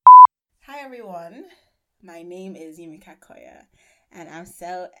everyone. My name is Yimika Koya, and I'm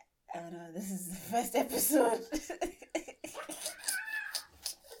so. Oh no, this is the first episode.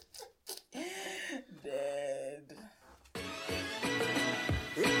 Dead.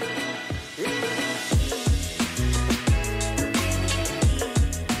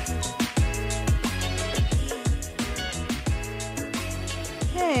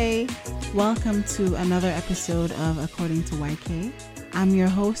 Hey, welcome to another episode of According to YK. I'm your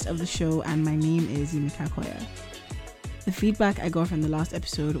host of the show, and my name is Yimika Koya. The feedback I got from the last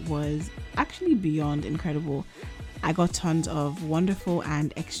episode was actually beyond incredible. I got tons of wonderful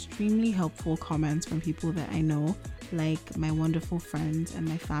and extremely helpful comments from people that I know, like my wonderful friends and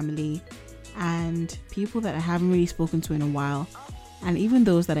my family, and people that I haven't really spoken to in a while, and even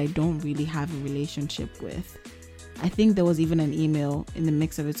those that I don't really have a relationship with. I think there was even an email in the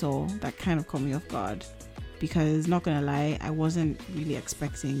mix of it all that kind of caught me off guard, because not gonna lie, I wasn't really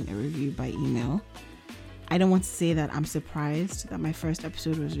expecting a review by email. I don't want to say that I'm surprised that my first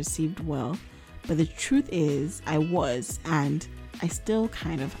episode was received well, but the truth is I was, and I still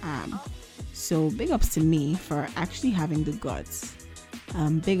kind of am. So big ups to me for actually having the guts.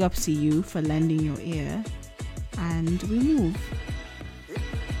 Big ups to you for lending your ear, and we move.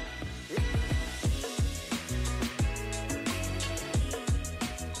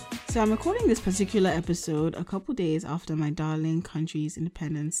 So I'm recording this particular episode a couple days after my darling country's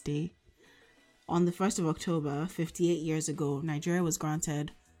Independence Day. On the 1st of October, 58 years ago, Nigeria was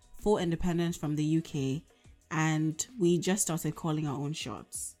granted full independence from the UK, and we just started calling our own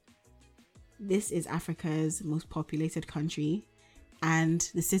shots. This is Africa's most populated country, and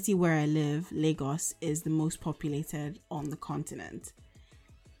the city where I live, Lagos, is the most populated on the continent.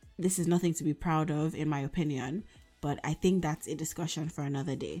 This is nothing to be proud of, in my opinion, but I think that's a discussion for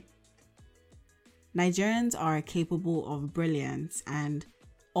another day. Nigerians are capable of brilliance, and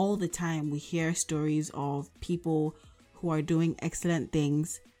all the time we hear stories of people who are doing excellent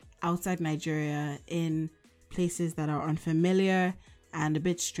things outside Nigeria in places that are unfamiliar and a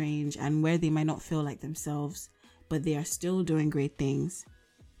bit strange, and where they might not feel like themselves, but they are still doing great things.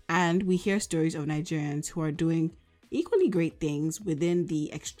 And we hear stories of Nigerians who are doing equally great things within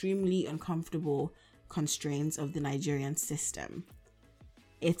the extremely uncomfortable constraints of the Nigerian system.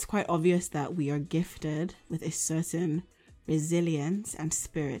 It's quite obvious that we are gifted with a certain resilience and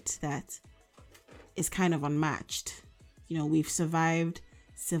spirit that is kind of unmatched. You know, we've survived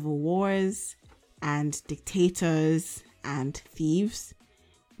civil wars and dictators and thieves.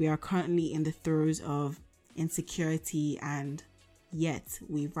 We are currently in the throes of insecurity, and yet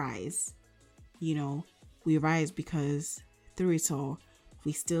we rise. You know, we rise because through it all,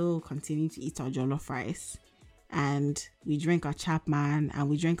 we still continue to eat our jollof rice, and we drink our Chapman, and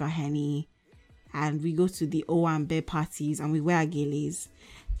we drink our Henny, and we go to the Owambe parties, and we wear our geles,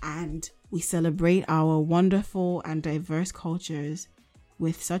 and we celebrate our wonderful and diverse cultures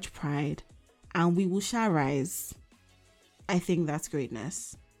with such pride, and we will shall rise. I think that's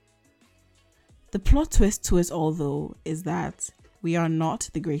greatness. The plot twist to it all, though, is that we are not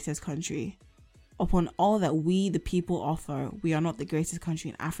the greatest country. Upon all that we, the people, offer, we are not the greatest country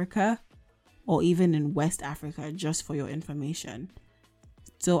in Africa, or even in West Africa, just for your information.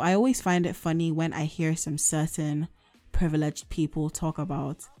 So I always find it funny when I hear some certain privileged people talk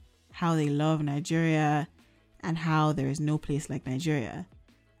about how they love Nigeria and how there is no place like Nigeria.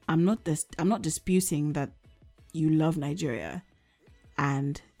 I'm not disputing that you love Nigeria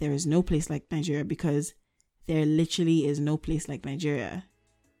and there is no place like Nigeria, because there literally is no place like Nigeria.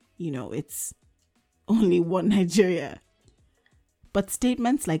 You know, it's only one Nigeria. But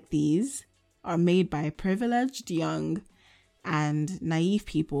statements like these are made by privileged, young, and naive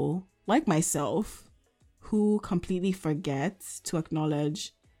people like myself who completely forget to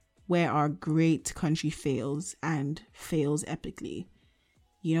acknowledge where our great country fails, and fails epically.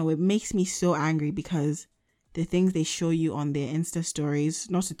 You know, it makes me so angry because the things they show you on their Insta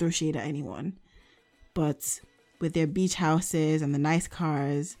stories, not to throw shade at anyone, but with their beach houses and the nice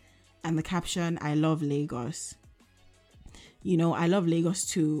cars and the caption, "I love Lagos." You know, I love Lagos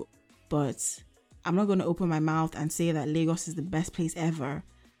too, but I'm not going to open my mouth and say that Lagos is the best place ever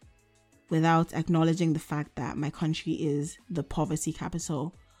without acknowledging the fact that my country is the poverty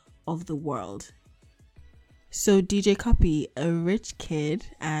capital of the world. So DJ Cuppy, a rich kid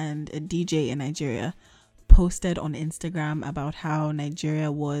and a DJ in Nigeria, posted on Instagram about how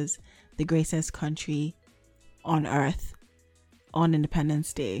Nigeria was the greatest country on earth on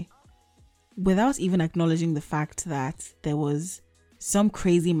Independence Day, without even acknowledging the fact that there was some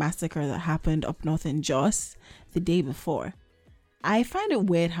crazy massacre that happened up north in Jos the day before. I find it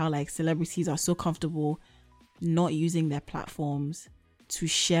weird how celebrities are so comfortable not using their platforms to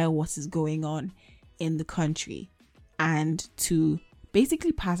share what is going on in the country and to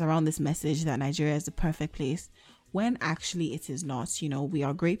basically pass around this message that Nigeria is the perfect place when actually it is not. We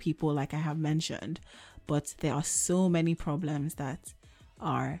are great people, like I have mentioned, but there are so many problems that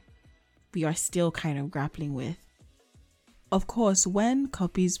we are still kind of grappling with. Of course, when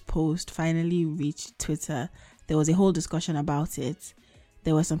Cuppy's post finally reached Twitter, there was a whole discussion about it.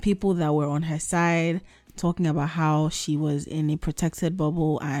 There were some people that were on her side talking about how she was in a protected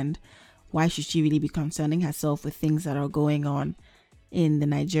bubble and why should she really be concerning herself with things that are going on in the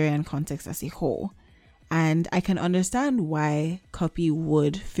Nigerian context as a whole. And I can understand why Cuppy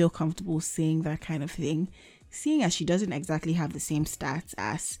would feel comfortable saying that kind of thing, seeing as she doesn't exactly have the same stats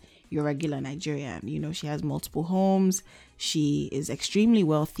as your regular Nigerian. She has multiple homes, she is extremely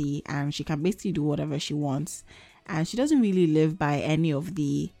wealthy, and she can basically do whatever she wants. And she doesn't really live by any of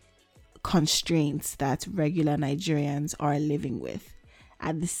the constraints that regular Nigerians are living with.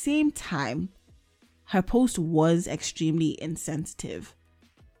 At the same time, her post was extremely insensitive.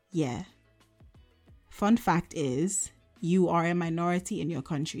 Yeah. Fun fact is, you are a minority in your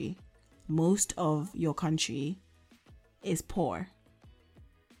country. Most of your country is poor.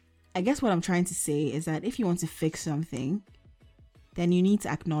 I guess what I'm trying to say is that if you want to fix something, then you need to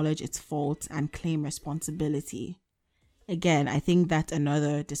acknowledge its faults and claim responsibility. Again, I think that's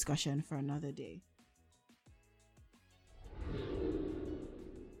another discussion for another day.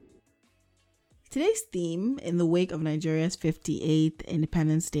 Today's theme in the wake of Nigeria's 58th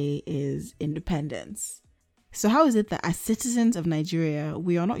Independence Day is independence. So how is it that as citizens of Nigeria,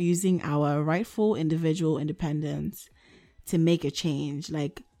 we are not using our rightful individual independence to make a change?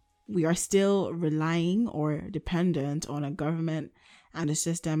 Like, we are still relying or dependent on a government and a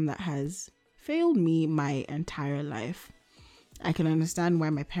system that has failed me my entire life. I can understand why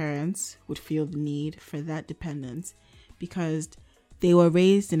my parents would feel the need for that dependence, because they were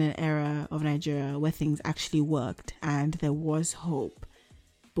raised in an era of Nigeria where things actually worked and there was hope.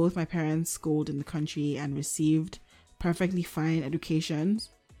 Both my parents schooled in the country and received perfectly fine educations.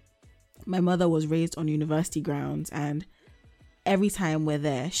 My mother was raised on university grounds, and every time we're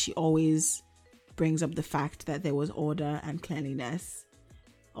there, she always brings up the fact that there was order and cleanliness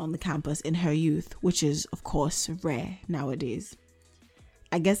on the campus in her youth, which is, of course, rare nowadays.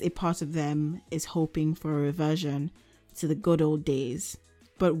 I guess a part of them is hoping for a reversion to the good old days.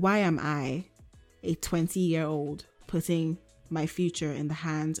 But why am I, a 20-year-old, putting my future in the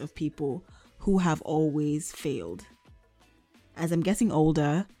hands of people who have always failed? As I'm getting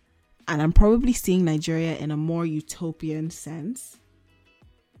older, and I'm probably seeing Nigeria in a more utopian sense,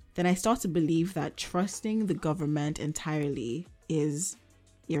 then I start to believe that trusting the government entirely is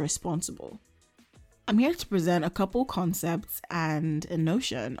irresponsible. I'm here to present a couple concepts and a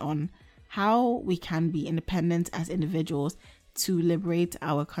notion on how we can be independent as individuals to liberate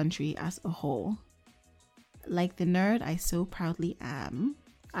our country as a whole. Like the nerd I so proudly am,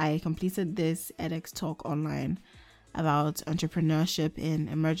 I completed this edX talk online about entrepreneurship in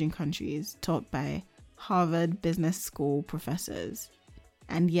emerging countries taught by Harvard Business School professors.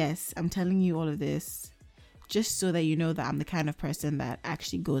 And yes, I'm telling you all of this just so that you know that I'm the kind of person that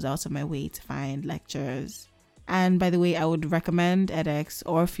actually goes out of my way to find lectures. And by the way, I would recommend edX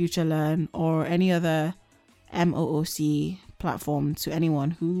or FutureLearn or any other MOOC platform to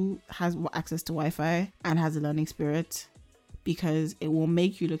anyone who has access to Wi-Fi and has a learning spirit, because it will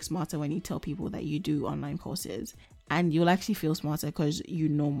make you look smarter when you tell people that you do online courses, and you'll actually feel smarter because you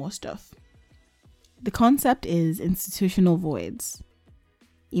know more stuff. The concept is institutional voids.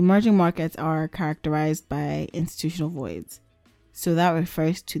 Emerging markets are characterized by institutional voids. So that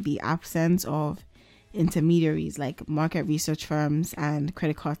refers to the absence of intermediaries like market research firms and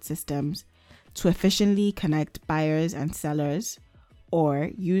credit card systems to efficiently connect buyers and sellers, or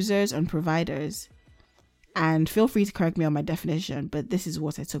users and providers. And feel free to correct me on my definition, but this is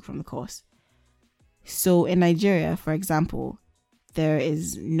what I took from the course. So in Nigeria, for example, there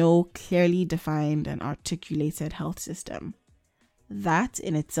is no clearly defined and articulated health system. That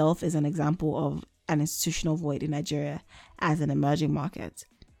in itself is an example of an institutional void in Nigeria as an emerging market.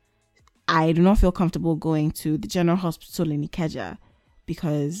 I do not feel comfortable going to the General Hospital in Ikeja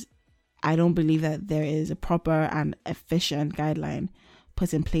because I don't believe that there is a proper and efficient guideline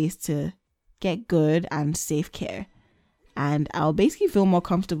put in place to get good and safe care. And I'll basically feel more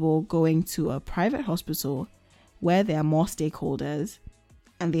comfortable going to a private hospital where there are more stakeholders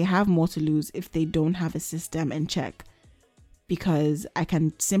and they have more to lose if they don't have a system in check, because I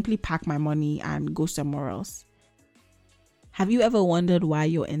can simply pack my money and go somewhere else. Have you ever wondered why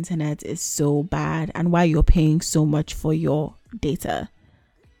your internet is so bad and why you're paying so much for your data?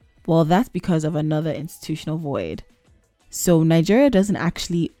 Well, that's because of another institutional void. So Nigeria doesn't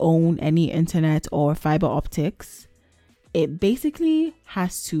actually own any internet or fiber optics. It basically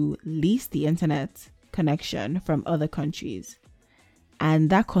has to lease the internet connection from other countries. And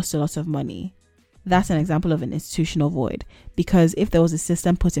that costs a lot of money. That's an example of an institutional void, because if there was a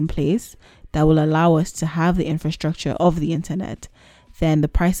system put in place that will allow us to have the infrastructure of the internet, then the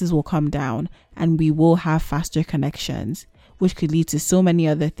prices will come down and we will have faster connections, which could lead to so many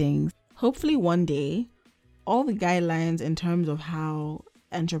other things. Hopefully one day, all the guidelines in terms of how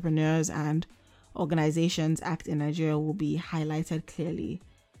entrepreneurs and organizations act in Nigeria will be highlighted clearly.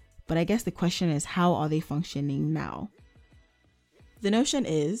 But I guess the question is, how are they functioning now? The notion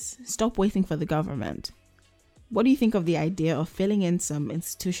is, stop waiting for the government. What do you think of the idea of filling in some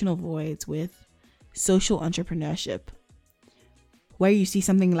institutional voids with social entrepreneurship? Where you see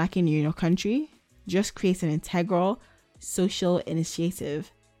something lacking in your country, just create an integral social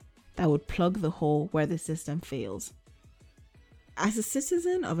initiative that would plug the hole where the system fails. As a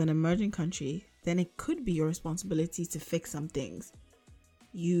citizen of an emerging country, then it could be your responsibility to fix some things.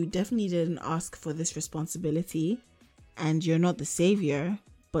 You definitely didn't ask for this responsibility, and you're not the savior,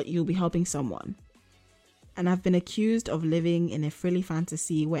 but you'll be helping someone. And I've been accused of living in a frilly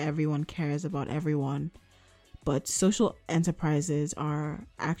fantasy where everyone cares about everyone, but social enterprises are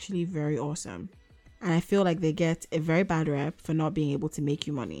actually very awesome. And I feel like they get a very bad rep for not being able to make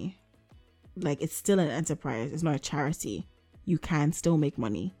you money. Like, it's still an enterprise, it's not a charity. You can still make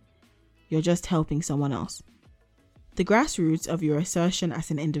money. You're just helping someone else. The grassroots of your assertion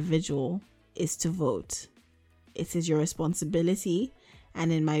as an individual is to vote. It is your responsibility,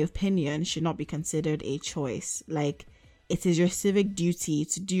 and in my opinion, should not be considered a choice. Like, it is your civic duty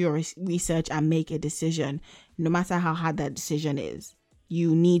to do your research and make a decision, no matter how hard that decision is.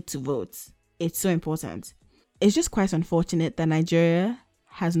 You need to vote. It's so important. It's just quite unfortunate that Nigeria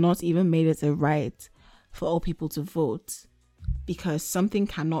has not even made it a right for all people to vote, because something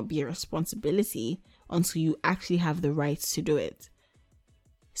cannot be a responsibility until you actually have the rights to do it.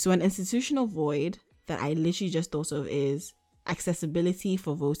 So an institutional void that I literally just thought of is accessibility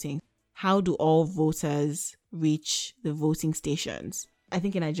for voting. How do all voters reach the voting stations? I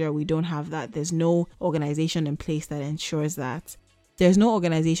think in Nigeria we don't have that. There's no organization in place that ensures that. There's no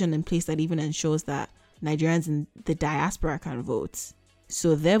organization in place that even ensures that Nigerians in the diaspora can vote.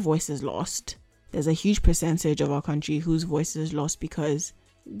 So their voice is lost. There's a huge percentage of our country whose voice is lost because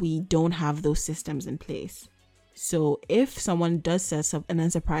we don't have those systems in place. So if someone does set up an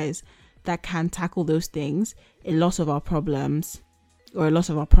enterprise that can tackle those things, a lot of our problems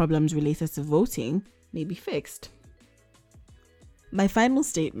related to voting may be fixed. My final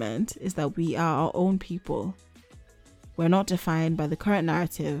statement is that we are our own people. We're not defined by the current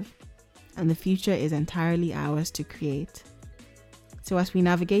narrative, and the future is entirely ours to create. So as we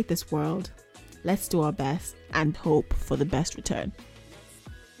navigate this world, let's do our best and hope for the best return.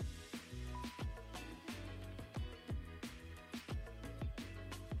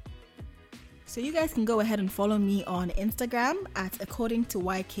 So you guys can go ahead and follow me on Instagram at according to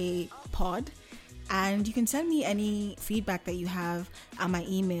YK pod, and you can send me any feedback that you have at my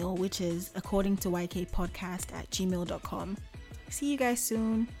email, which is according to ykpodcast@gmail.com. See you guys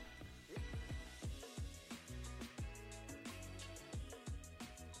soon.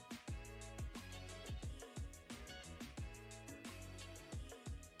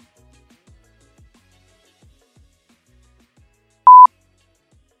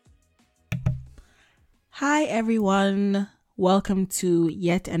 Hi everyone, welcome to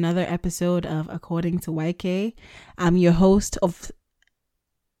yet another episode of According to YK. I'm your host of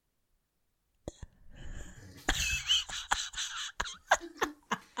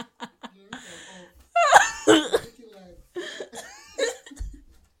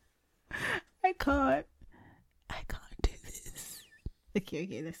I can't do this.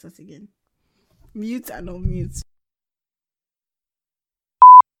 Okay, let's start again. Mute and unmute.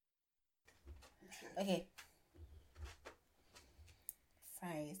 Okay.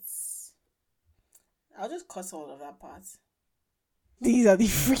 Right. I'll just cut all of that part. These are the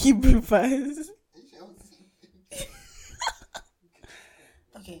freaking bloopers.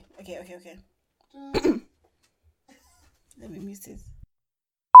 Okay. Let me mute it.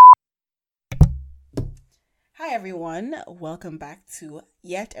 Hi everyone, welcome back to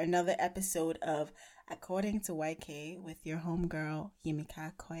yet another episode of According to YK with your homegirl,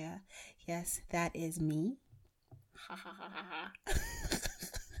 Yimika Koya. Yes, that is me. Ha ha ha ha ha.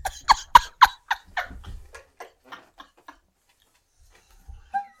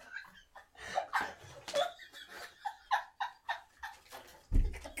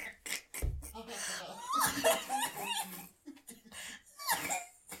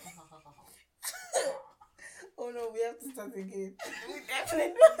 Oh no, we have to start again. We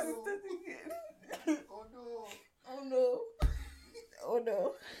definitely don't have to start again. Oh no. Oh no. Oh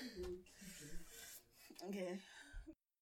no. Okay.